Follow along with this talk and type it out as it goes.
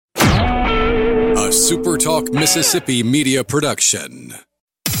a Super Talk Mississippi media production.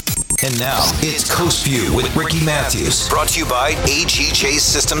 And now, it's Coast View with Ricky Matthews. Brought to you by AGJ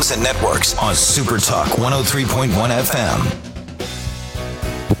Systems and Networks on Super Talk 103.1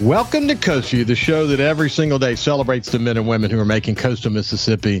 FM. Welcome to Coast View, the show that every single day celebrates the men and women who are making coastal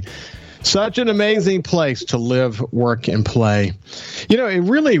Mississippi such an amazing place to live, work, and play. You know,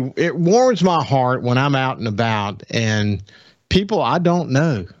 it warms my heart when I'm out and about and people I don't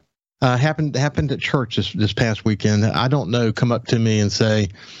know happened at church this past weekend. I don't know, come up to me and say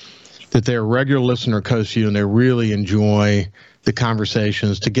that they're a regular listener of Coast View and they really enjoy the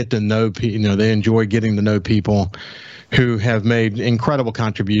conversations, to get to know people. You know, they enjoy getting to know people who have made incredible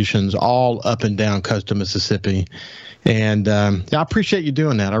contributions all up and down coastal Mississippi. And I appreciate you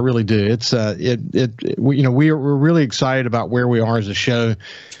doing that. I really do. It's we're really excited about where we are as a show.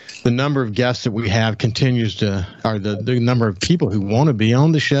 The number of guests that we have continues to, or the number of people who want to be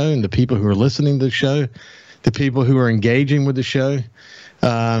on the show, and the people who are listening to the show, the people who are engaging with the show.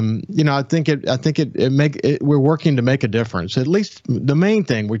 I think we're working to make a difference. At least the main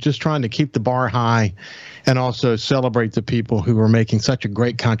thing, we're just trying to keep the bar high and also celebrate the people who are making such a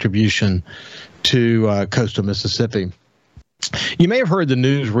great contribution to coastal Mississippi. You may have heard the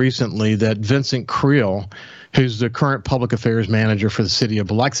news recently that Vincent Creel, who's the current public affairs manager for the city of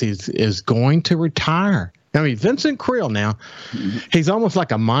Biloxi, is going to retire. I mean, Vincent Creel now, he's almost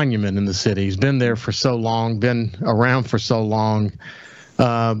like a monument in the city. He's been there for so long, been around for so long.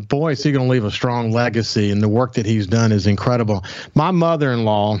 Boy, is he going to leave a strong legacy, and the work that he's done is incredible. My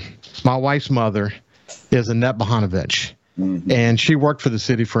mother-in-law, my wife's mother, is Annette Bohanovich, and she worked for the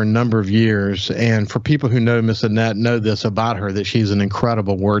city for a number of years. And for people who know Miss Annette, know this about her, that she's an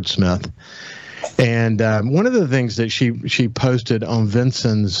incredible wordsmith. And one of the things that she posted on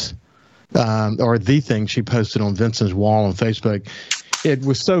Vincent's, or the thing she posted on Vincent's wall on Facebook, it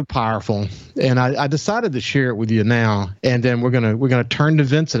was so powerful, and I decided to share it with you now. And then we're gonna turn to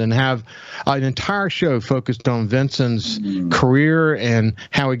Vincent and have an entire show focused on Vincent's career and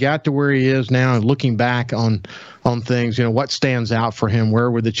how he got to where he is now, and looking back on things. You know, what stands out for him, where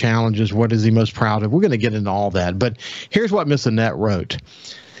were the challenges, what is he most proud of? We're going to get into all that. But here's what Miss Annette wrote.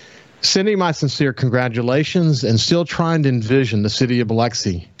 Sending my sincere congratulations, and still trying to envision the city of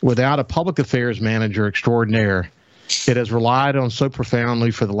Biloxi without a public affairs manager extraordinaire it has relied on so profoundly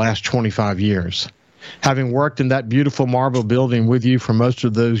for the last 25 years. Having worked in that beautiful marble building with you for most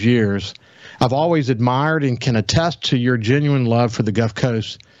of those years, I've always admired and can attest to your genuine love for the Gulf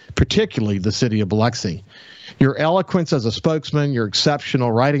Coast, particularly the city of Biloxi. Your eloquence as a spokesman, your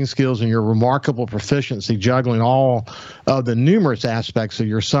exceptional writing skills, and your remarkable proficiency juggling all of the numerous aspects of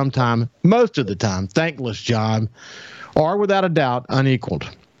your most of the time, thankless job are without a doubt unequaled.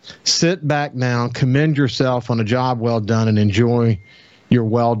 Sit back now, commend yourself on a job well done, and enjoy your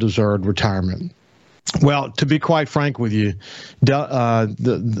well-deserved retirement. Well, to be quite frank with you,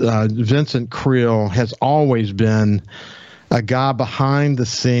 Vincent Creel has always been a guy behind the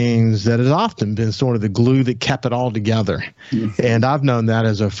scenes that has often been sort of the glue that kept it all together. And I've known that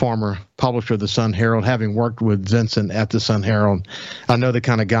as a former publisher of the Sun Herald, having worked with Vincent at the Sun Herald. I know the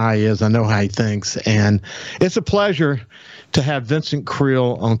kind of guy he is. I know how he thinks. And it's a pleasure to have Vincent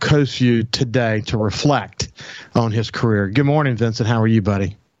Creel on Coast View today to reflect on his career. Good morning, Vincent. How are you,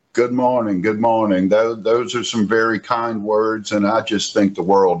 buddy? Good morning. Good morning. Those are some very kind words, and I just think the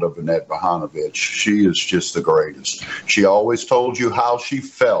world of Annette Bohanovich. She is just the greatest. She always told you how she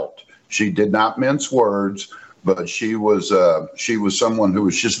felt. She did not mince words, but she was someone who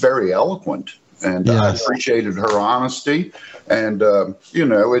was just very eloquent, and yes. I appreciated her honesty. And I've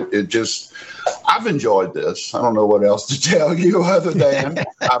enjoyed this. I don't know what else to tell you other than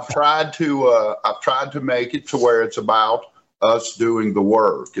I've tried to make it to where it's about us doing the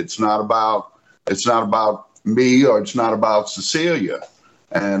work. It's not about me, or it's not about Cecilia,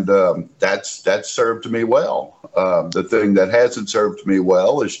 and that's served me well. The thing that hasn't served me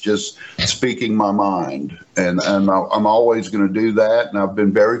well is just speaking my mind, and I'm always going to do that. And I've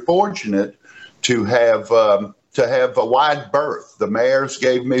been very fortunate to have a wide berth. The mayors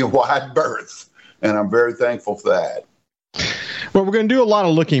gave me a wide berth, and I'm very thankful for that. Well, we're going to do a lot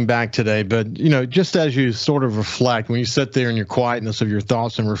of looking back today, but, just as you sort of reflect, when you sit there in your quietness of your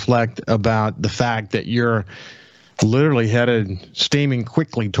thoughts and reflect about the fact that you're literally headed steaming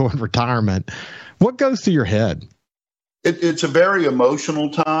quickly toward retirement, what goes through your head? It's a very emotional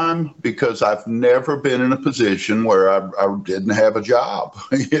time, because I've never been in a position where I didn't have a job,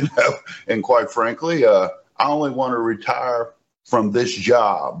 and quite frankly, I only want to retire from this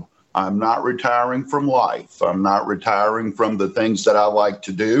job I'm not retiring from life. I'm not retiring from the things that I like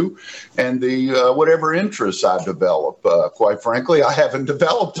to do and the whatever interests I develop. Quite frankly, I haven't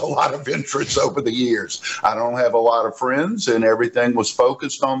developed a lot of interests over the years. I don't have a lot of friends, and everything was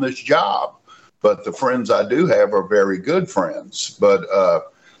focused on this job. But the friends I do have are very good friends. But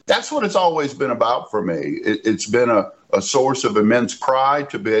that's what it's always been about for me. It's been a source of immense pride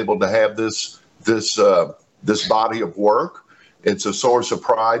to be able to have this body of work. It's a source of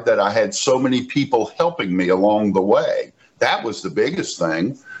pride that I had so many people helping me along the way. That was the biggest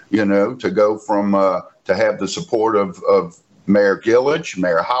thing, to go from to have the support of Mayor Gillich,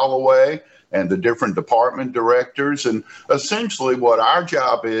 Mayor Holloway, and the different department directors. And essentially what our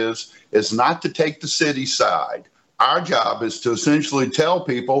job is not to take the city side. Our job is to essentially tell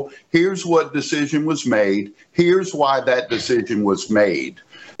people, here's what decision was made. Here's why that decision was made.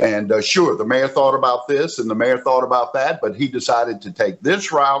 And sure, the mayor thought about this and the mayor thought about that, but he decided to take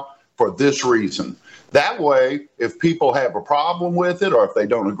this route for this reason. That way, if people have a problem with it or if they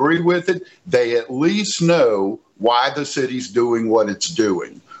don't agree with it, they at least know why the city's doing what it's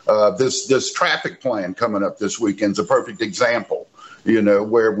doing. This traffic plan coming up this weekend is a perfect example,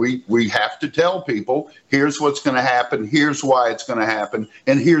 where we have to tell people, here's what's going to happen, here's why it's going to happen,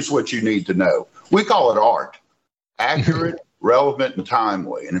 and here's what you need to know. We call it ART, accurate, relevant, and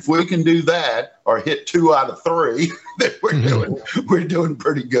timely. And if we can do that or hit 2 out of 3, then we're doing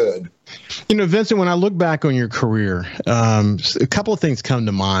pretty good. Vincent, when I look back on your career, a couple of things come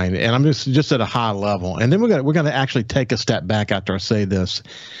to mind, and I'm just at a high level. And then we're going to actually take a step back after I say this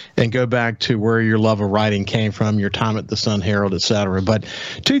and go back to where your love of writing came from, your time at the Sun Herald, et cetera. But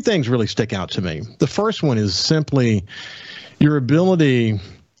 2 things really stick out to me. The first one is simply your ability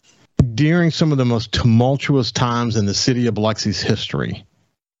during some of the most tumultuous times in the city of Biloxi's history,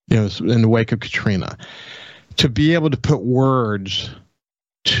 in the wake of Katrina, to be able to put words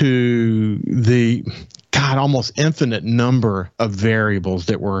to the almost infinite number of variables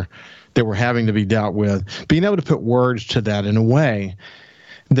that were having to be dealt with, being able to put words to that in a way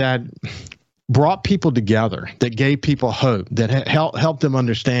that brought people together, that gave people hope, that helped them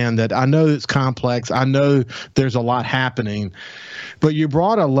understand that I know it's complex, I know there's a lot happening, but you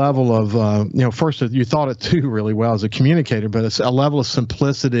brought a level of, first you thought it through really well as a communicator, but it's a level of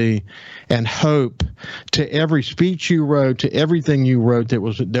simplicity and hope to every speech you wrote, to everything you wrote that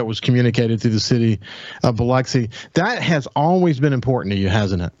was communicated through the city of Biloxi. That has always been important to you,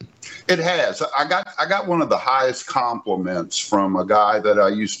 hasn't it? It has. I got one of the highest compliments from a guy that I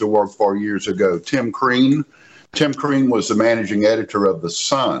used to work for years ago, Tim Crean. Tim Crean was the managing editor of The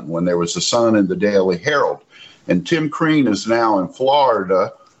Sun when there was The Sun and the Daily Herald. And Tim Crean is now in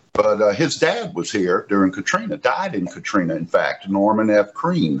Florida, but his dad was here during Katrina, died in Katrina, in fact, Norman F.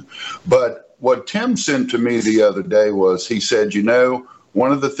 Crean. But what Tim sent to me the other day was, he said,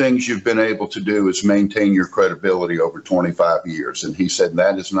 one of the things you've been able to do is maintain your credibility over 25 years. And he said,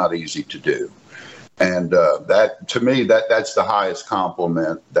 that is not easy to do. And that, to me, that's the highest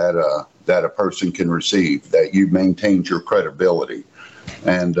compliment that a person can receive, that you maintained your credibility.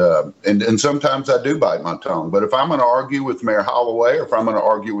 And sometimes I do bite my tongue. But if I'm going to argue with Mayor Holloway or if I'm going to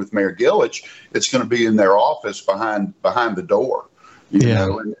argue with Mayor Gillich, it's going to be in their office behind the door.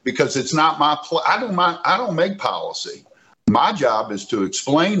 Because it's not my I don't make policy. My job is to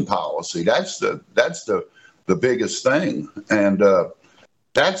explain policy. That's the biggest thing. And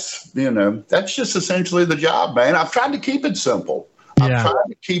that's just essentially the job, man. I've tried to keep it simple. I'm trying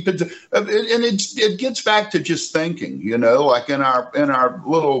to keep it, and it gets back to just thinking, like in our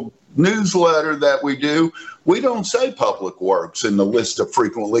little newsletter that we do, we don't say public works in the list of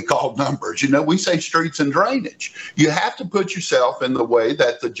frequently called numbers. We say streets and drainage. You have to put yourself in the way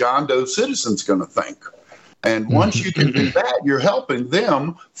that the John Doe citizen's going to think. And once you can do that, you're helping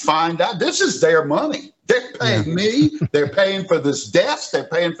them find out this is their money. They're paying me. They're paying for this desk. They're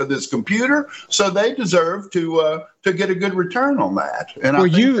paying for this computer. So they deserve to get a good return on that. And I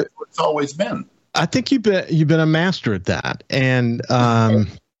think that's what it's always been. I think you've been a master at that. And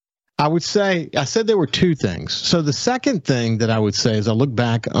I would say, I said there were 2 things. So the second thing that I would say is I look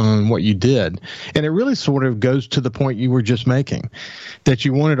back on what you did, and it really sort of goes to the point you were just making, that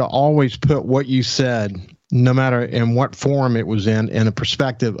you wanted to always put what you said, no matter in what form it was in a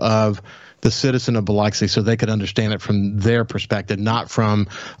perspective of the citizen of Biloxi, so they could understand it from their perspective, not from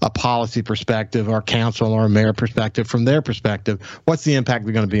a policy perspective or council or a mayor perspective, from their perspective. What's the impact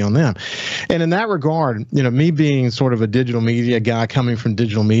going to be on them? And in that regard, me being sort of a digital media guy coming from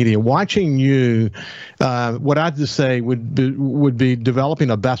digital media, watching you, what I'd just say would be developing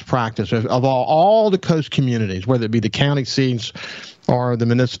a best practice of all the coast communities, whether it be the county seats or the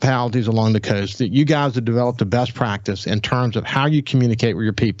municipalities along the coast, that you guys have developed a best practice in terms of how you communicate with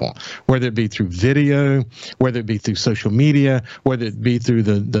your people, whether it be through video, whether it be through social media, whether it be through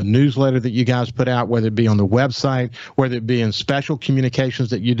the newsletter that you guys put out, whether it be on the website, whether it be in special communications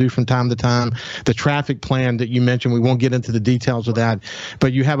that you do from time to time, the traffic plan that you mentioned. We won't get into the details of that,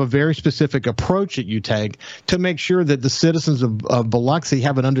 but you have a very specific approach that you take to make sure that the citizens of Biloxi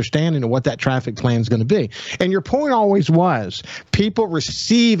have an understanding of what that traffic plan is going to be. And your point always was people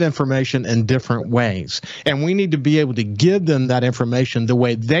receive information in different ways, and we need to be able to give them that information the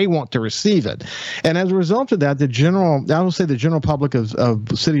way they want to receive it. And as a result of that, the general public of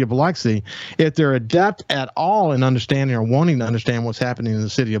the city of Biloxi, if they're adept at all in understanding or wanting to understand what's happening in the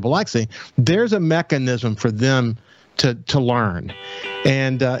city of Biloxi, there's a mechanism for them to learn.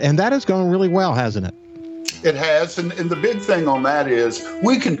 And that has gone really well, hasn't it? It has, and the big thing on that is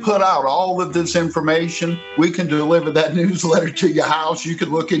we can put out all of this information. We can deliver that newsletter to your house. You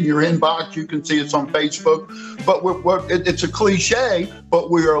can look in your inbox. You can see it's on Facebook. But it's a cliche, but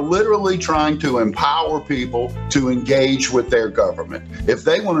we are literally trying to empower people to engage with their government. If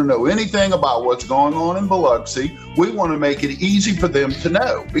they want to know anything about what's going on in Biloxi, we want to make it easy for them to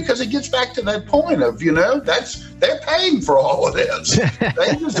know, because it gets back to that point of, they're paying for all of this.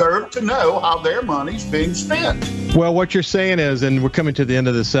 They deserve to know how their money's being spent. Well, what you're saying is, and we're coming to the end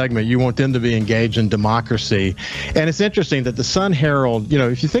of the segment, you want them to be engaged in democracy. And it's interesting that the Sun-Herald,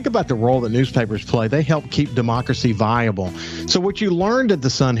 if you think about the role that newspapers play, they help keep democracy viable. So what you learned at the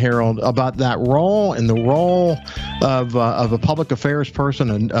Sun-Herald about that role and the role of a public affairs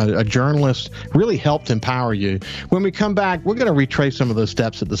person, a journalist, really helped empower you. When we come back, we're going to retrace some of those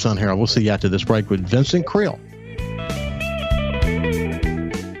steps at the Sun-Herald. We'll see you after this break with Vincent Creel.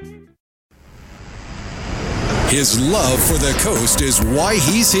 His love for the coast is why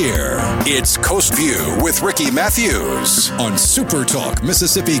he's here. It's Coast View with Ricky Matthews on Super Talk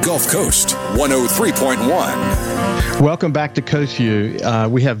Mississippi Gulf Coast 103.1. Welcome back to Coast View.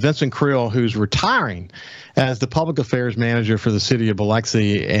 We have Vincent Creel, who's retiring as the public affairs manager for the city of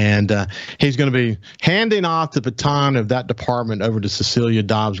Biloxi, and he's going to be handing off the baton of that department over to Cecilia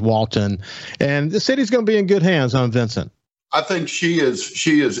Dobbs Walton, and the city's going to be in good hands, huh, Vincent? I think she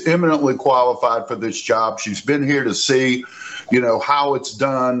is eminently qualified for this job. She's been here to see, how it's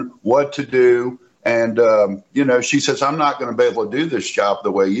done, what to do. And, she says, I'm not going to be able to do this job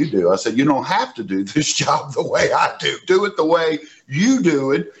the way you do. I said, you don't have to do this job the way I do. Do it the way you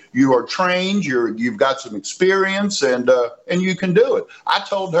do it. You are trained. You've got some experience, and you can do it. I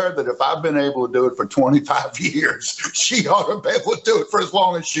told her that if I've been able to do it for 25 years, she ought to be able to do it for as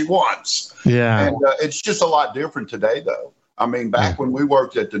long as she wants. Yeah. And it's just a lot different today, though. I mean, back when we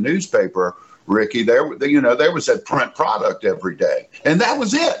worked at the newspaper, Ricky, there was that print product every day, and that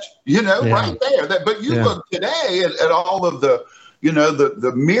was it, right there. But you look today at all of the,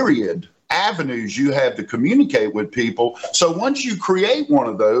 the myriad avenues you have to communicate with people. So once you create one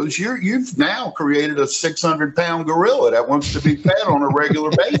of those, you've now created a 600-pound gorilla that wants to be fed on a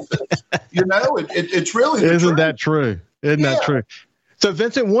regular basis. It's really isn't that true? Isn't that true? So,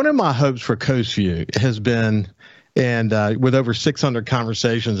 Vincent, one of my hopes for Coast View has been, and with over 600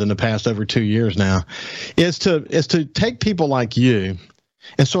 conversations in the past over 2 years now, is to take people like you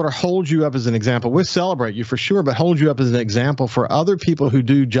and sort of hold you up as an example. We'll celebrate you for sure, but hold you up as an example for other people who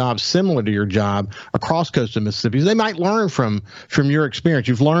do jobs similar to your job across coastal Mississippi. They might learn from your experience.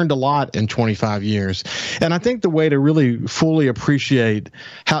 You've learned a lot in 25 years. And I think the way to really fully appreciate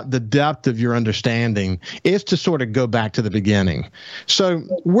how the depth of your understanding is to sort of go back to the beginning. So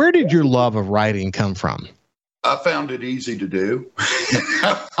where did your love of writing come from? I found it easy to do.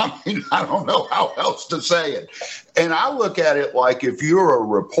 I mean, I don't know how else to say it. And I look at it like if you're a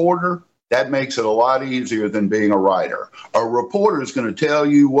reporter, that makes it a lot easier than being a writer. A reporter is going to tell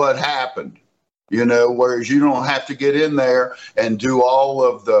you what happened, whereas you don't have to get in there and do all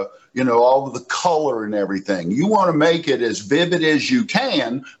of the color and everything. You want to make it as vivid as you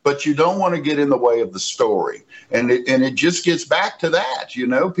can, but you don't want to get in the way of the story. And it just gets back to that.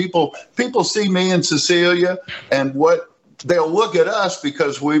 People see me and Cecilia, and what they'll look at us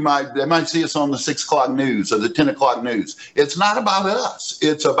because they might see us on the 6 o'clock news or the 10 o'clock news. It's not about us.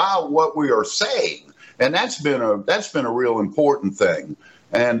 It's about what we are saying. And that's been a real important thing.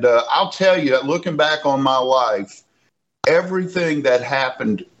 And I'll tell you, looking back on my life, everything that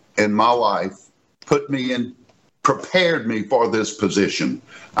happened in my life prepared me for this position.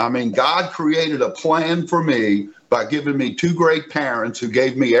 I mean, God created a plan for me by giving me two great parents who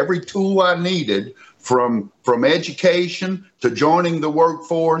gave me every tool I needed, from education to joining the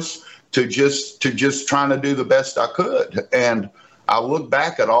workforce to just trying to do the best I could. And I look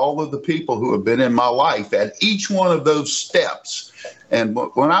back at all of the people who have been in my life at each one of those steps, And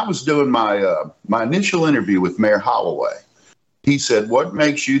when I was doing my initial interview with Mayor Holloway, he said, "What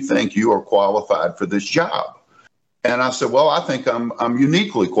makes you think you are qualified for this job?" And I said, "Well, I think I'm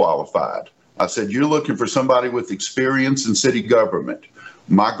uniquely qualified." I said, "You're looking for somebody with experience in city government.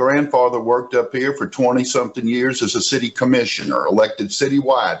 My grandfather worked up here for 20-something years as a city commissioner, elected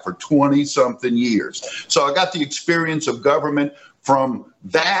citywide for 20-something years. So I got the experience of government from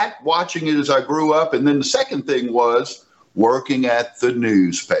that, watching it as I grew up. And then the second thing was working at the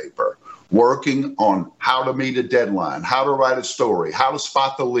newspaper, working on how to meet a deadline, how to write a story, how to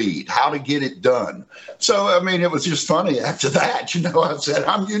spot the lead, how to get it done." So, I mean, it was just funny after that. I said,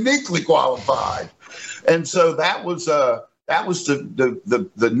 I'm uniquely qualified. And so that was the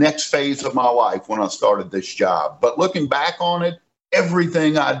next phase of my life when I started this job. But looking back on it,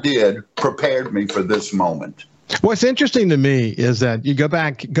 everything I did prepared me for this moment. What's interesting to me is that you go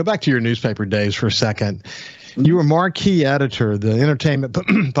back to your newspaper days for a second. You were marquee editor, the entertainment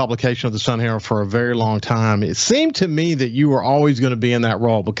publication of the Sun Herald, for a very long time. It seemed to me that you were always going to be in that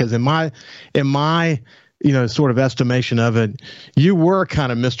role, because in my sort of estimation of it, you were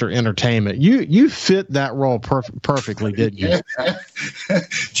kind of Mr. Entertainment. You fit that role perfectly, didn't you?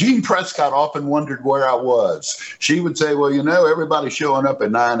 Jean Prescott often wondered where I was. She would say, "Well, everybody's showing up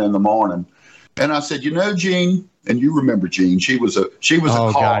at 9 a.m. And I said, Jean, and you remember Jean, she was a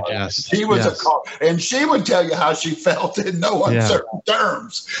oh, car. God, yes. She was a car. And she would tell you how she felt in no uncertain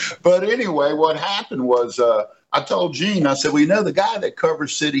terms. But anyway, what happened was I told Jean, I said, well, the guy that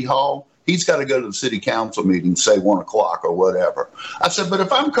covers City Hall, he's got to go to the city council meeting, say 1 o'clock or whatever. I said, but if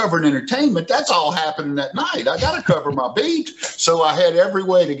I'm covering entertainment, that's all happening at night. I got to cover my beat. So I had every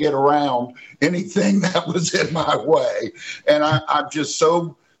way to get around anything that was in my way. And I'm just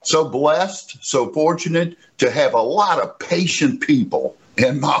so blessed, so fortunate to have a lot of patient people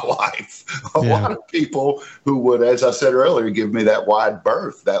in my life. A lot of people who would, as I said earlier, give me that wide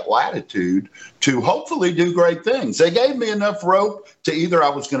berth, that latitude to hopefully do great things. They gave me enough rope to either I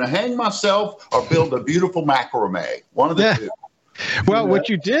was going to hang myself or build a beautiful macrame. One of the two. Well, what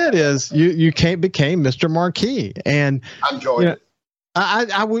you did is you became Mr. Marquee, and I enjoyed it.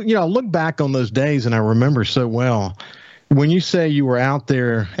 I look back on those days, and I remember so well. When you say you were out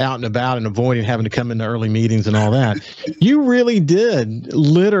and about and avoiding having to come into early meetings and all that, you really did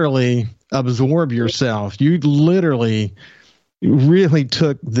literally absorb yourself. You literally really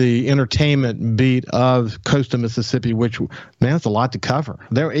took the entertainment beat of Coastal Mississippi, which, man, that's a lot to cover.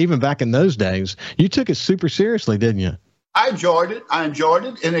 Even back in those days, you took it super seriously, didn't you? I enjoyed it.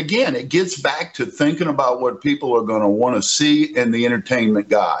 And again, it gets back to thinking about what people are going to want to see in the entertainment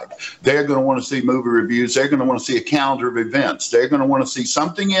guide. They're going to want to see movie reviews. They're going to want to see a calendar of events. They're going to want to see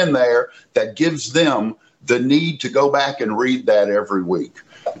something in there that gives them the need to go back and read that every week.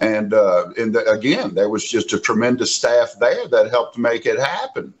 And again, there was just a tremendous staff there that helped make it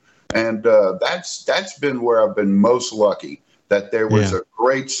happen. And that's been where I've been most lucky, that there was a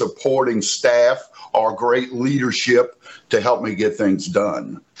great supporting staff or great leadership to help me get things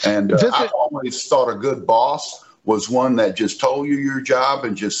done. And I've always thought a good boss was one that just told you your job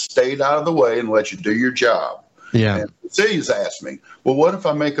and just stayed out of the way and let you do your job. Yeah. And Cecilia's asked me, well, what if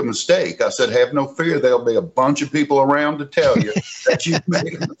I make a mistake? I said, have no fear. There'll be a bunch of people around to tell you that you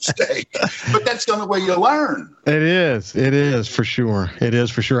made a mistake. But that's the only way you learn. It is. It is for sure. It is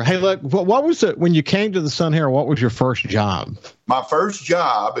for sure. Hey, look, what was it when you came to the Sun Herald? What was your first job? My first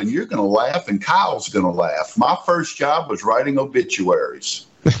job, and you're going to laugh, and Kyle's going to laugh. My first job was writing obituaries.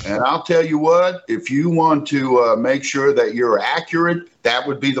 And I'll tell you what, if you want to make sure that you're accurate, that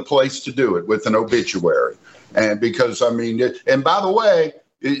would be the place to do it, with an obituary. And because, and by the way,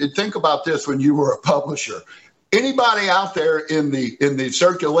 think about this when you were a publisher. Anybody out there in the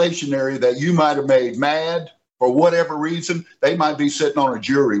circulation area that you might have made mad for whatever reason, they might be sitting on a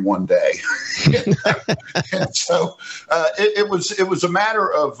jury one day. And so it was a matter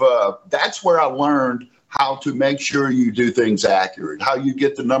of that's where I learned how to make sure you do things accurate, how you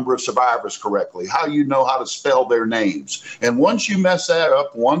get the number of survivors correctly, how you know how to spell their names. And once you mess that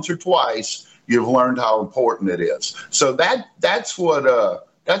up once or twice, you've learned how important it is. So that's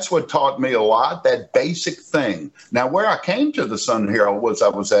what taught me a lot, that basic thing. Now, where I came to the Sun Herald was I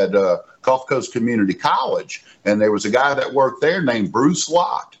was at Gulf Coast Community College, and there was a guy that worked there named Bruce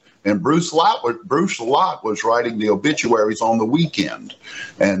Lott. And Bruce Lott was writing the obituaries on the weekend.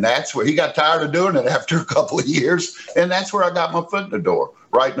 And that's where he got tired of doing it after a couple of years. And that's where I got my foot in the door,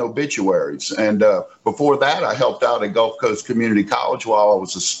 writing obituaries. And before that, I helped out at Gulf Coast Community College while I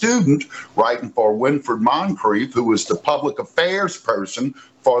was a student, writing for Winford Moncrief, who was the public affairs person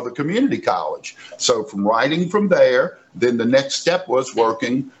for the community college. So from writing from there, then the next step was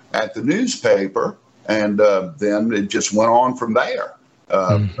working at the newspaper. And then it just went on from there.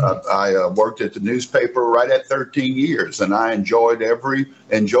 I worked at the newspaper right at 13 years, and I enjoyed every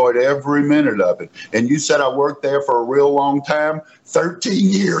minute of it. And you said I worked there for a real long time. 13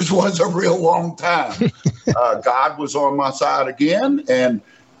 years was a real long time. God was on my side again, and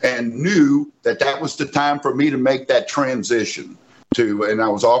knew that was the time for me to make that transition and I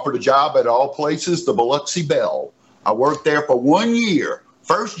was offered a job at all places, the Biloxi Bell. I worked there for 1 year.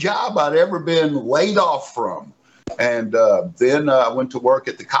 First job I'd ever been laid off from. And then I went to work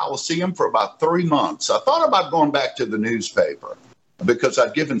at the Coliseum for about 3 months. I thought about going back to the newspaper because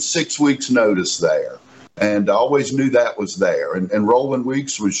I'd given 6 weeks notice there. And I always knew that was there. And Roland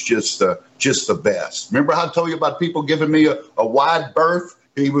Weeks was just the best. Remember how I told you about people giving me a wide berth?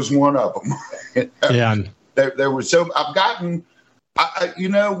 He was one of them. Yeah. There was I've gotten,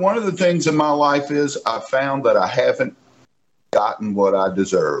 one of the things in my life is I found that I haven't gotten what I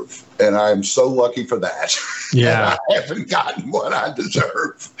deserve, and I am so lucky for that. Yeah, I haven't gotten what I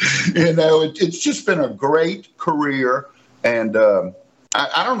deserve. It's just been a great career, and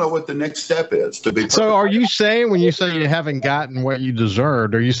I don't know what the next step is. To be so, are you saying when you say you haven't gotten what you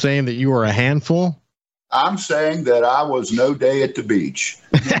deserved, are you saying that you were a handful? I'm saying that I was no day at the beach.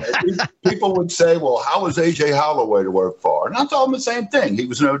 People would say, well, how was A.J. Holloway to work for? And I told them the same thing. He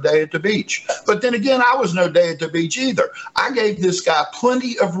was no day at the beach. But then again, I was no day at the beach either. I gave this guy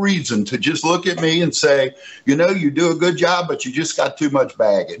plenty of reason to just look at me and say, you do a good job, but you just got too much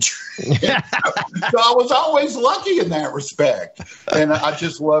baggage. So I was always lucky in that respect. And I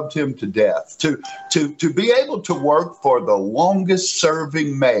just loved him to death. To be able to work for the longest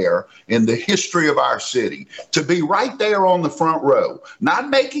serving mayor in the history of our city, to be right there on the front row, not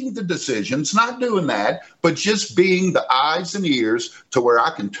making the decisions, not doing that, but just being the eyes and ears to where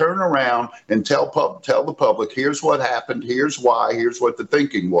I can turn around and tell the public, here's what happened, here's why, here's what the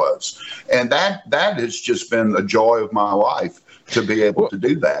thinking was. And that has just been a joy of my life to be able to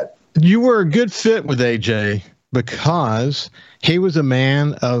do that. You were a good fit with AJ because he was a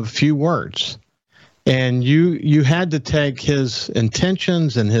man of few words. And you had to take his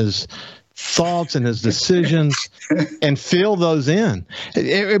intentions and his thoughts and his decisions and fill those in.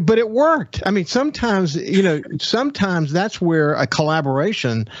 But it worked. I mean, sometimes that's where a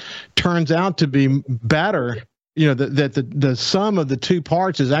collaboration turns out to be better. That the sum of the two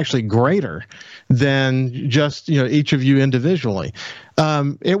parts is actually greater than just, each of you individually.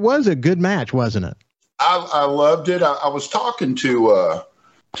 It was a good match, wasn't it? I loved it. I was talking to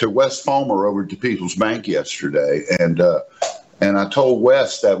Wes Fulmer over at the People's Bank yesterday, and I told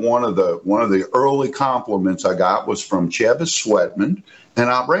Wes that one of the early compliments I got was from Chevis Sweatman, and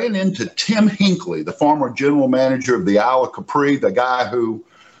I ran into Tim Hinckley, the former general manager of the Isle of Capri, the guy who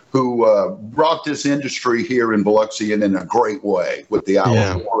brought this industry here in Biloxi in a great way with the Isle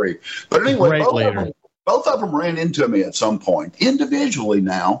of Capri. But anyway, both of them ran into me at some point individually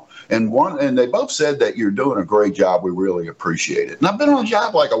now, and they both said that you're doing a great job. We really appreciate it. And I've been on the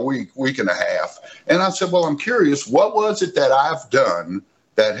job like a week and a half, and I said, well, I'm curious, what was it that I've done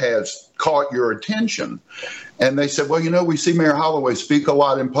that has caught your attention? And they said, well, we see Mayor Holloway speak a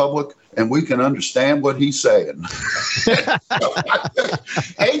lot in public, and we can understand what he's saying.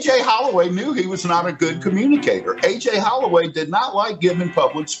 A.J. Holloway knew he was not a good communicator. A.J. Holloway did not like giving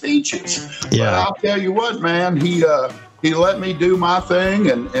public speeches. Yeah. But I'll tell you what, man, he let me do my thing,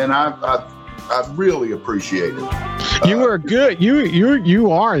 and I really appreciate it. You were good.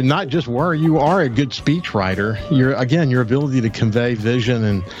 You are not just were. You are a good speech writer. Your ability to convey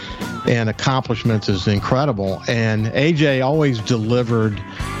vision and accomplishments is incredible. And AJ always delivered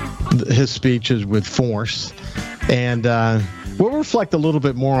his speeches with force. And we'll reflect a little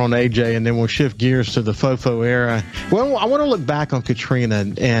bit more on AJ, and then we'll shift gears to the FOFO era. Well, I want to look back on Katrina,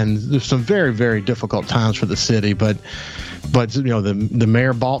 and there's some very, very difficult times for the city, but the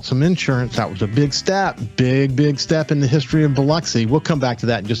mayor bought some insurance. That was a big step in the history of Biloxi. We'll come back to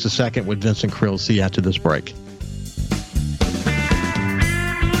that in just a second with Vincent Creel. See you after this break.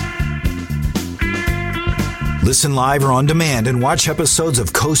 Listen live or on demand and watch episodes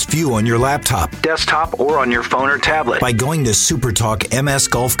of Coast View on your laptop, desktop, or on your phone or tablet by going to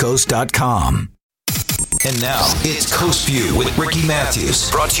supertalkmsgulfcoast.com. And now, it's Coast View with Ricky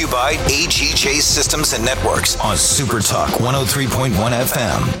Matthews. Brought to you by AGJ Systems and Networks on Supertalk 103.1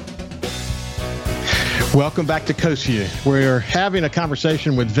 FM. Welcome back to Coast View. We're having a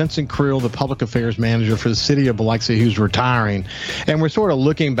conversation with Vincent Creel, the public affairs manager for the city of Biloxi, who's retiring. And we're sort of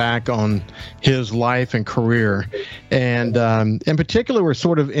looking back on his life and career. And in particular, we're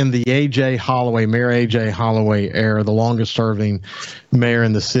sort of in the Mayor A.J. Holloway era, the longest serving mayor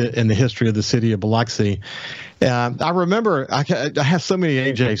in the history of the city of Biloxi. I remember I have so many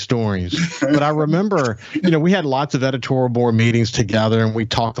AJ stories, but I remember, we had lots of editorial board meetings together, and we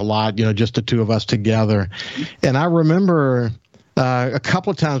talked a lot, just the two of us together. And I remember a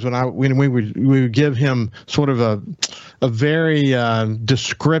couple of times when we would give him sort of a very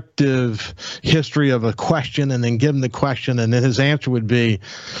descriptive history of a question, and then give him the question, and then his answer would be,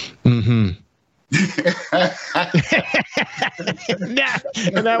 mm-hmm.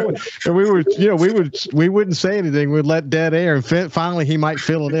 we wouldn't say anything. We'd let dead air, and finally he might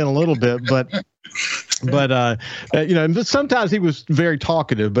fill it in a little bit, but sometimes he was very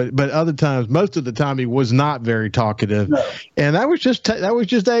talkative, but other times, most of the time, he was not very talkative. No. And that was just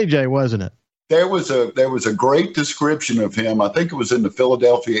AJ, wasn't it? There was a great description of him. I think it was in the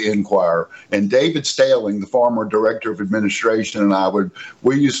Philadelphia Inquirer, and David Staling, the former director of administration, and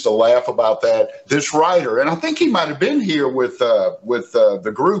we used to laugh about that. This writer, and I think he might have been here with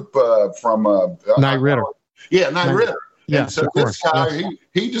the group from Knight Ridder. Yeah, Knight Ridder. Yeah, and so this guy,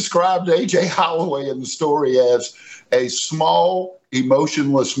 he described A.J. Holloway in the story as a small,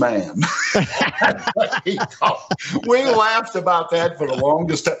 emotionless man. We laughed about that for the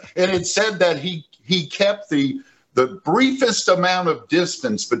longest time. And it said that he kept the briefest amount of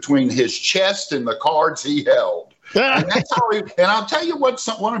distance between his chest and the cards he held. And that's how and I'll tell you what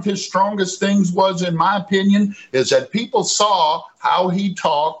one of his strongest things was, in my opinion, is that people saw how he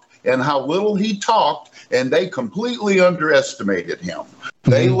talked and how little he talked, and they completely underestimated him.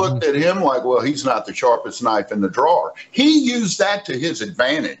 They looked at him like, well, he's not the sharpest knife in the drawer. He used that to his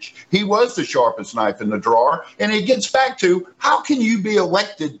advantage. He was the sharpest knife in the drawer, and it gets back to, how can you be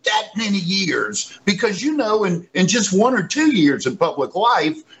elected that many years? Because, in just 1 or 2 years in public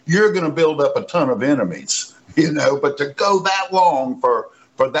life, you're going to build up a ton of enemies, but to go that long for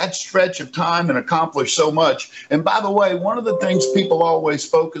that stretch of time and accomplish so much. And by the way, one of the things people always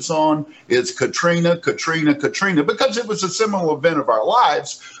focus on is Katrina, because it was a seminal event of our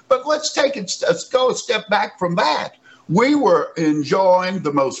lives. But let's go a step back from that. We were enjoying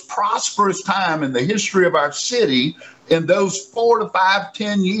the most prosperous time in the history of our city in those 4 to 5,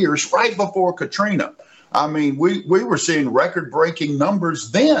 10 years right before Katrina. I mean, we were seeing record-breaking numbers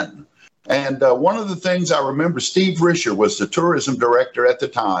then. And one of the things I remember, Steve Risher was the tourism director at the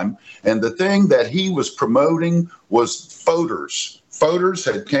time, and the thing that he was promoting was FOTRS. FOTRS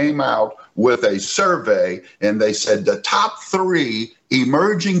had came out with a survey, and they said the top 3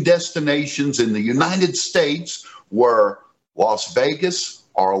 emerging destinations in the United States were Las Vegas,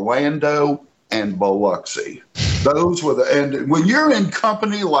 Orlando, and Biloxi. Those were and when you're in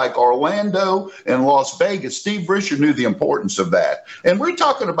company like Orlando and Las Vegas, Steve Risher knew the importance of that. And we're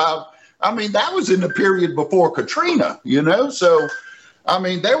talking about, that was in the period before Katrina, So,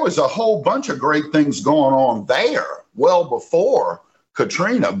 there was a whole bunch of great things going on there well before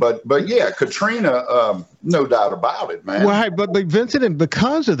Katrina. But yeah, Katrina, no doubt about it, man. Well, but Vincent, and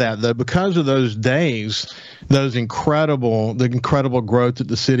because of that, though, because of those days, the incredible growth that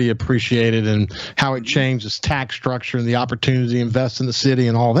the city appreciated and how it changed its tax structure and the opportunity to invest in the city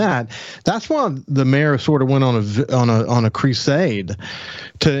and all that, that's why the mayor sort of went on a crusade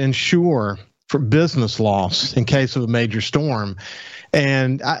to ensure for business loss in case of a major storm.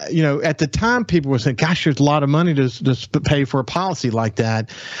 And, at the time, people were saying, gosh, there's a lot of money to pay for a policy like that.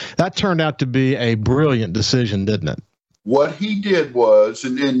 That turned out to be a brilliant decision, didn't it? What he did was,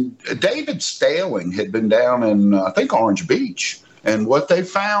 and David Staling had been down in, I think, Orange Beach. And what they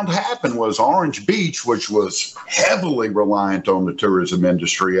found happened was Orange Beach, which was heavily reliant on the tourism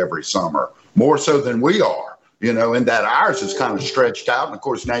industry every summer, more so than we are, and that ours is kind of stretched out. And, of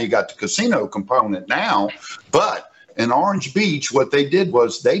course, now you got the casino component now. But in Orange Beach, what they did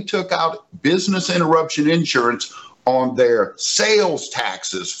was they took out business interruption insurance on their sales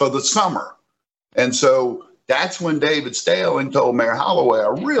taxes for the summer. And so that's when David Staling told Mayor Holloway, I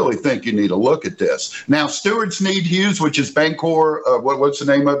really think you need to look at this. Now, Stewart Sneed Hughes, which is Bancor, what's the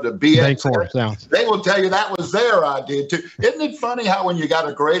name of the BX? Bancor, yeah. They will tell you that was their idea, too. Isn't it funny how when you got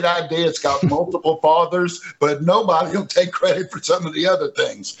a great idea, it's got multiple fathers, but nobody will take credit for some of the other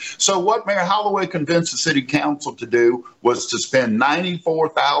things. So what Mayor Holloway convinced the city council to do was to spend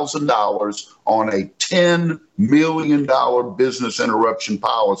 $94,000 on a $10 million business interruption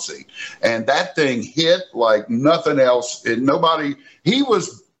policy. And that thing hit like nothing else. And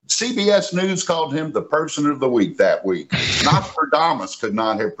CBS News called him the person of the week that week. Nostradamus could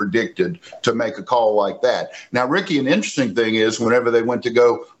not have predicted to make a call like that. Now, Ricky, an interesting thing is whenever they went to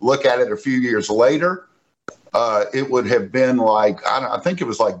go look at it a few years later, it would have been like, I think it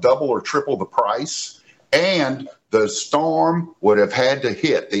was like double or triple the price. And the storm would have had to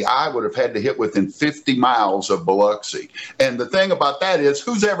hit, the eye would have had to hit within 50 miles of Biloxi. And the thing about that is,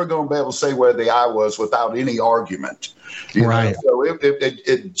 who's ever going to be able to say where the eye was without any argument? Right. So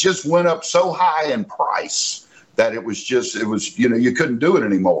it just went up so high in price that it was, you couldn't do it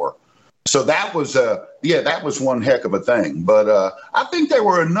anymore. So that was that was one heck of a thing. But I think there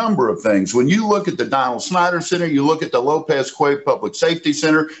were a number of things. When you look at the Donald Snyder Center, you look at the Lopez Quay Public Safety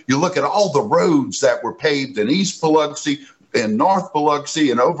Center, you look at all the roads that were paved in East Biloxi, in North Biloxi,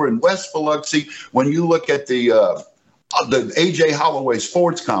 and over in West Biloxi. When you look at the A.J. Holloway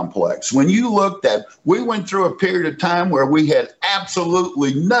Sports Complex, when you looked at, we went through a period of time where we had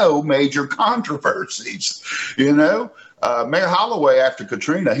absolutely no major controversies, Mayor Holloway, after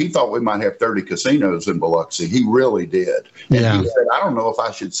Katrina, he thought we might have 30 casinos in Biloxi. He really did. And he said, I don't know if I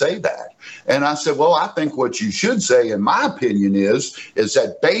should say that. And I said, well, I think what you should say, in my opinion, is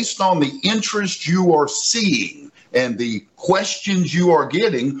that based on the interest you are seeing and the questions you are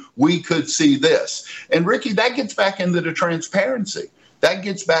getting, we could see this. And Ricky, that gets back into the transparency. That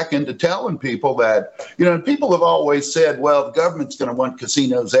gets back into telling people that, people have always said, well, the government's going to want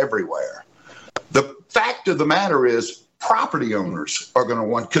casinos everywhere. The fact of the matter is, property owners are going to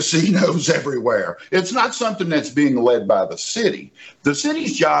want casinos everywhere. It's not something that's being led by the city. The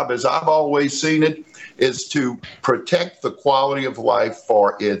city's job, as I've always seen it, is to protect the quality of life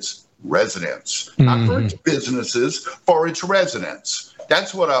for its residents, not for its businesses, for its residents.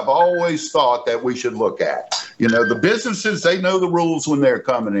 That's what I've always thought that we should look at. The businesses, they know the rules when they're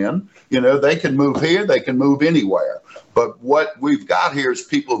coming in. They can move here, they can move anywhere. But what we've got here is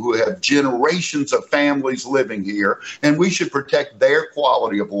people who have generations of families living here, and we should protect their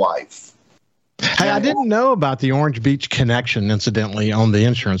quality of life. Hey, I didn't know about the Orange Beach connection, incidentally, on the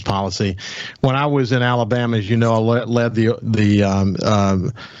insurance policy. When I was in Alabama, as you know, I led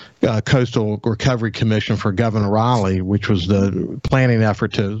the Coastal Recovery Commission for Governor Riley, which was the planning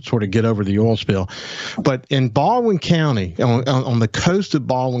effort to sort of get over the oil spill. But in Baldwin County, on the coast of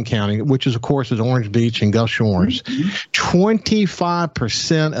Baldwin County, which is, of course, is Orange Beach and Gulf Shores,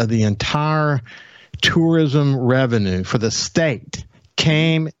 25% of the entire tourism revenue for the state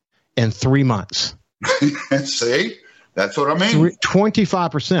came in 3 months. See? That's what I mean.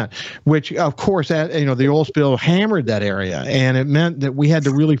 25%, which, of course, the oil spill hammered that area, and it meant that we had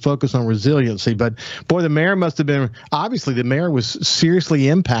to really focus on resiliency. But, boy, the mayor was seriously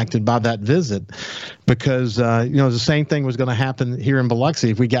impacted by that visit because, the same thing was going to happen here in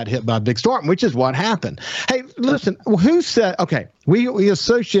Biloxi if we got hit by a big storm, which is what happened. Hey, listen, who said, okay, we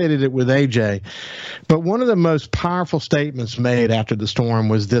associated it with AJ, but one of the most powerful statements made after the storm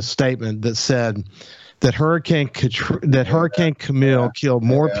was this statement that said that Hurricane Camille killed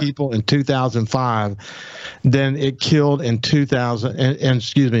more people in 2005 than it killed in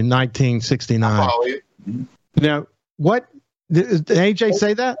 1969. Now, what did AJ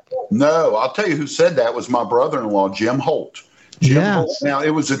say that? No, I'll tell you who said that was my brother-in-law, Jim Holt. Holt. Now,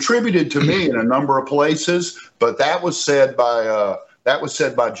 it was attributed to me in a number of places, but that was said by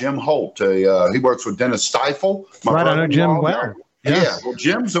Jim Holt. He works with Dennis Stiefel. Right, I know Jim well. Yes. Yeah,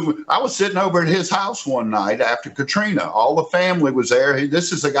 well, I was sitting over at his house one night after Katrina. All the family was there.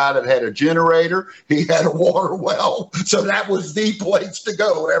 This is a guy that had a generator. He had a water well. So that was the place to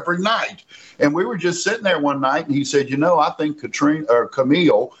go every night. And we were just sitting there one night, and he said, I think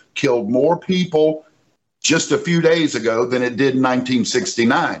Camille killed more people just a few days ago than it did in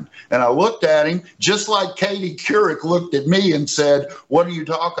 1969. And I looked at him just like Katie Couric looked at me and said, what do you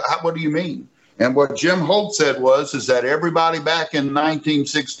mean? And what Jim Holt said is that everybody back in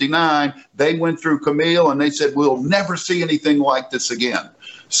 1969, they went through Camille and they said, we'll never see anything like this again.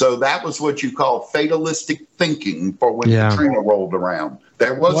 So that was what you call fatalistic thinking for when Katrina rolled around.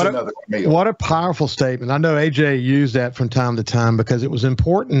 There was another Camille. What a powerful statement. I know AJ used that from time to time because it was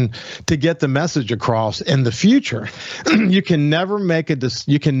important to get the message across. In the future, you can never make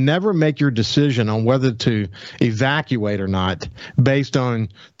your decision on whether to evacuate or not based on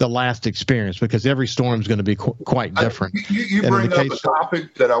the last experience, because every storm is going to be quite different. You bring up a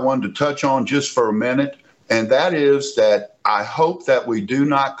topic that I wanted to touch on just for a minute. And that is that I hope that we do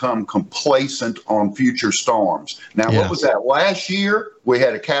not come complacent on future storms. Now, What was that? Last year, we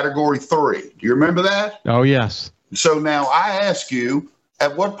had a Category 3. Do you remember that? Oh, yes. So now I ask you,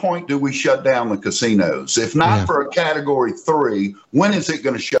 at what point do we shut down the casinos? If not for a Category 3, when is it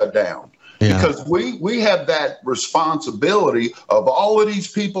going to shut down? Yeah. Because we have that responsibility of all of these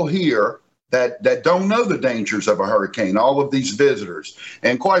people here that don't know the dangers of a hurricane, all of these visitors.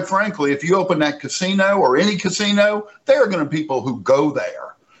 And quite frankly, if you open that casino or any casino, there are going to be people who go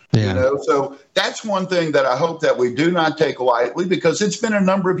there. So that's one thing that I hope that we do not take lightly, because it's been a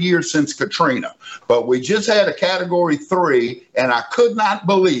number of years since Katrina, but we just had a Category 3, and I could not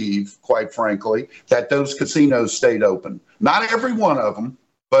believe, quite frankly, that those casinos stayed open. Not every one of them,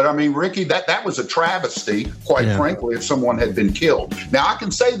 but I mean, Ricky, that was a travesty, quite frankly, if someone had been killed. Now, I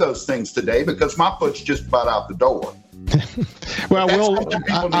can say those things today because my foot's just about out the door. Well,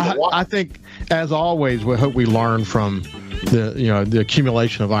 I think, as always, we hope we learn from the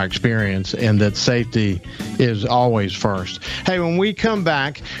accumulation of our experience, and that safety is always first. Hey, when we come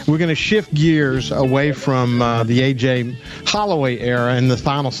back, we're going to shift gears away from the A.J. Holloway era. In the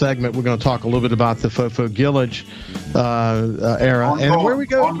final segment, we're going to talk a little bit about the Fofo Gillich era and where we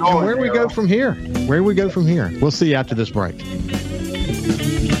go from here. Where we go from here. We'll see you after this break.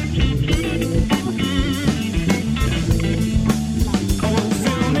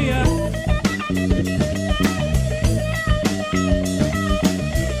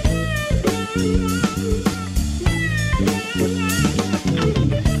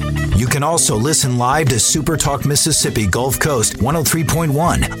 You can also listen live to Super Talk Mississippi Gulf Coast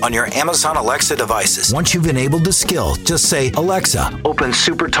 103.1 on your Amazon Alexa devices. Once you've enabled the skill, just say, Alexa, open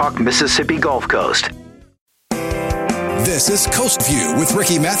Super Talk Mississippi Gulf Coast. This is Coast View with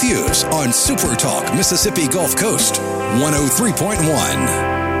Ricky Matthews on Super Talk Mississippi Gulf Coast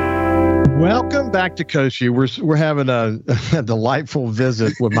 103.1. Welcome back to Coast View. We're having a delightful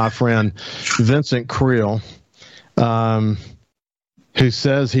visit with my friend Vincent Creel, who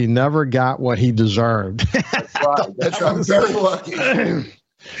says he never got what he deserved. That's right. I'm very lucky.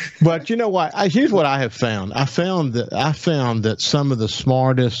 But you know what? Here's what I have found. I found that some of the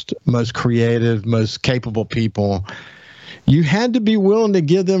smartest, most creative, most capable people, you had to be willing to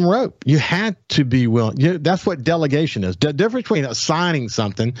give them rope. You had to be willing. That's what delegation is. The difference between assigning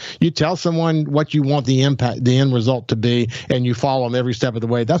something, you tell someone what you want the end result to be, and you follow them every step of the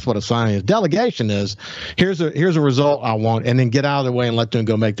way. That's what assigning is. Delegation is, here's a result I want, and then get out of the way and let them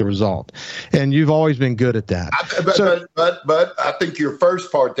go make the result. And you've always been good at that. But I think your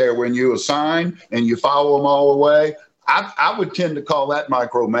first part there, when you assign and you follow them all the way, I would tend to call that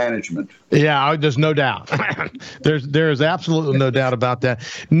micromanagement. Yeah, there's no doubt. There's absolutely no doubt about that.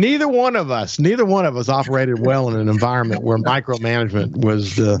 Neither one of us operated well in an environment where micromanagement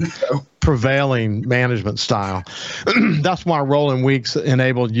was the prevailing management style. That's why Rolling Weeks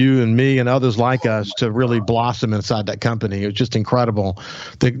enabled you and me and others like us to really blossom inside that company. It was just incredible,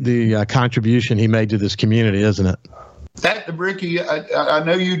 the contribution he made to this community, isn't it? That, Ricky, I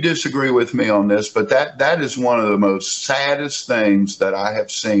know you disagree with me on this, but that is one of the most saddest things that I have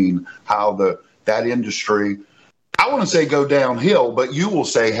seen, how that industry, I want to say go downhill, but you will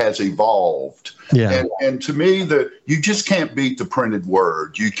say has evolved. Yeah. And to me, you just can't beat the printed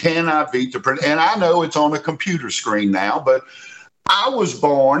word. You cannot beat the print. And I know it's on a computer screen now, but I was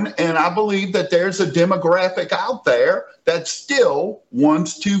born, and I believe that there's a demographic out there that still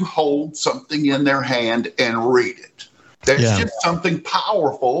wants to hold something in their hand and read it. There's just something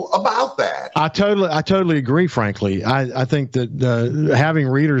powerful about that. I totally agree, frankly. I think that having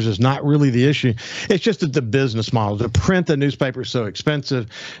readers is not really the issue. It's just that the business model, to print the newspaper is so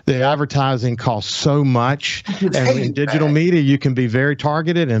expensive. The advertising costs so much. And in digital media, you can be very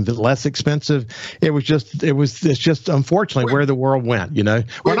targeted and less expensive. It's just unfortunately where the world went, you know.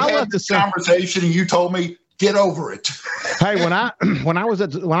 When I left this conversation, you told me, get over it. Hey, when I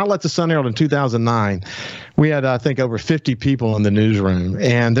left the Sun Herald in 2009, we had, I think, over 50 people in the newsroom,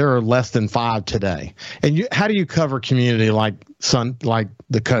 and there are less than 5 today. And how do you cover community like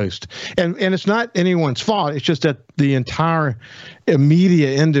the Coast? And it's not anyone's fault. It's just that the entire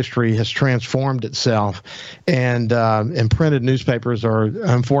media industry has transformed itself, and printed newspapers are,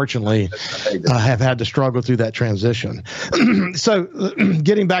 unfortunately, have had to struggle through that transition. So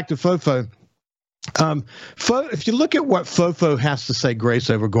getting back to Fofo, if you look at what Fofo has to say grace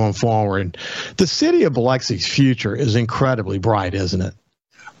over going forward, the city of Biloxi's future is incredibly bright, isn't it?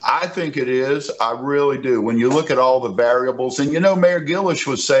 I think it is. I really do. When you look at all the variables, and Mayor Gillich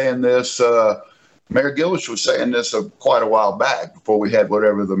was saying this. Quite a while back, before we had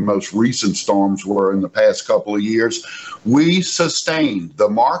whatever the most recent storms were in the past couple of years. We sustained the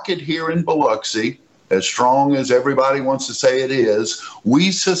market here in Biloxi. As strong as everybody wants to say it is,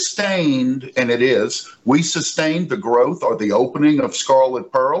 we sustained the growth or the opening of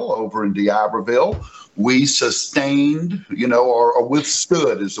Scarlet Pearl over in D'Iberville. We sustained, or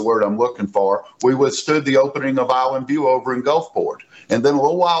withstood is the word I'm looking for. We withstood the opening of Island View over in Gulfport. And then a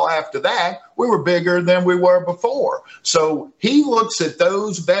little while after that, we were bigger than we were before. So he looks at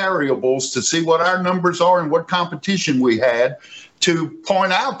those variables to see what our numbers are and what competition we had to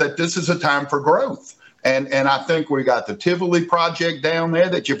point out that this is a time for growth. And I think we got the Tivoli project down there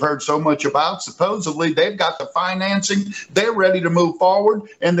that you've heard so much about. Supposedly, they've got the financing. They're ready to move forward,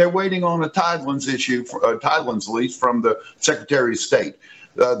 and they're waiting on a Tidelands Tidelands lease from the Secretary of State.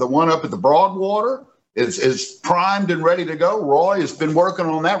 The one up at the Broadwater is primed and ready to go. Roy has been working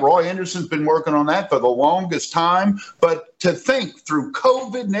on that. Roy Anderson's been working on that for the longest time. But to think through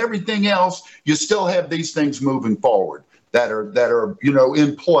COVID and everything else, you still have these things moving forward that are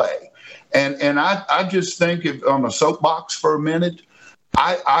in play. And I just think, on a soapbox for a minute,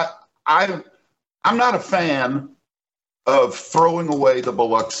 I'm not a fan of throwing away the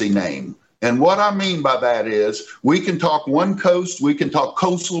Biloxi name. And what I mean by that is, we can talk One Coast, we can talk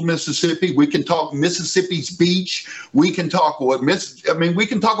coastal Mississippi, we can talk Mississippi's beach, we can talk we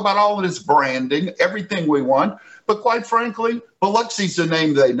can talk about all of this branding, everything we want. But quite frankly, Biloxi's the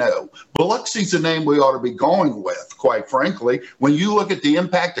name they know. Biloxi's the name we ought to be going with, quite frankly. When you look at the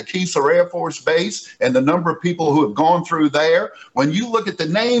impact of Keesler Air Force Base and the number of people who have gone through there, when you look at the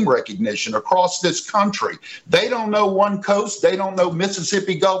name recognition across this country, they don't know One Coast, they don't know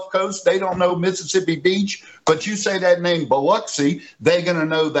Mississippi Gulf Coast, they don't know Mississippi Beach, but you say that name Biloxi, they're going to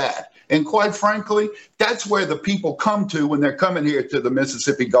know that. And quite frankly, that's where the people come to when they're coming here to the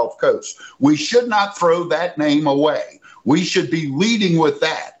Mississippi Gulf Coast. We should not throw that name away. We should be leading with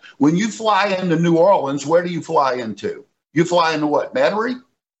that. When you fly into New Orleans, where do you fly into? You fly into what, Metairie?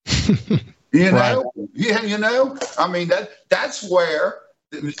 Right. Yeah, I mean, that's where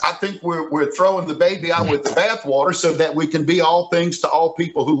I think we're throwing the baby out with the bathwater so that we can be all things to all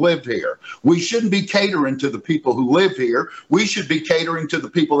people who live here. We shouldn't be catering to the people who live here. We should be catering to the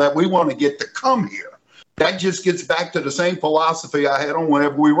people that we want to get to come here. That just gets back to the same philosophy I had on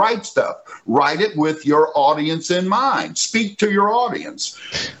whenever we write stuff. Write it with your audience in mind. Speak to your audience.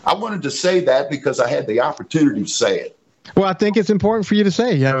 I wanted to say that because I had the opportunity to say it. Well, I think it's important for you to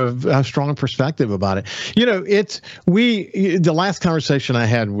say you have a strong perspective about it. The last conversation I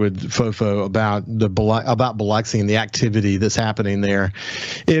had with Fofo about Biloxi and the activity that's happening there,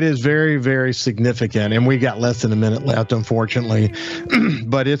 it is very, very significant. And we got less than a minute left, unfortunately,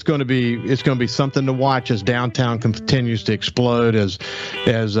 but it's going to be something to watch as downtown continues to explode, as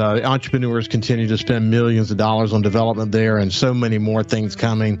entrepreneurs continue to spend millions of dollars on development there, and so many more things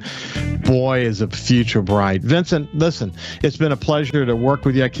coming. Boy, is the future bright. Vincent, listen. It's been a pleasure to work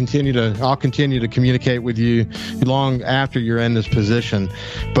with you. I'll continue to communicate with you long after you're in this position.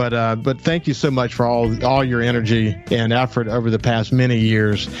 But thank you so much for all your energy and effort over the past many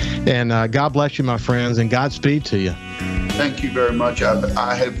years. And God bless you, my friends, and Godspeed to you. Thank you very much.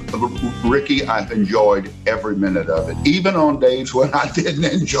 Ricky, I've enjoyed every minute of it. Even on days when I didn't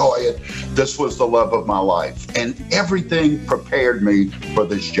enjoy it, this was the love of my life. And everything prepared me for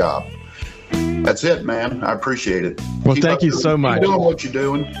this job. That's it, man. I appreciate it. Well, thank you so much. Keep doing what you're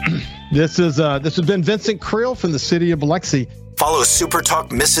doing. This has been Vincent Creel from the city of Biloxi. Follow Super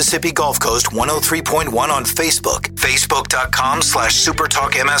Talk Mississippi Gulf Coast 103.1 on Facebook.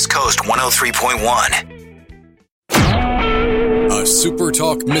 Facebook.com/SuperTalk MS Coast 103.1. A Super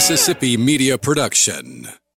Talk Mississippi media production.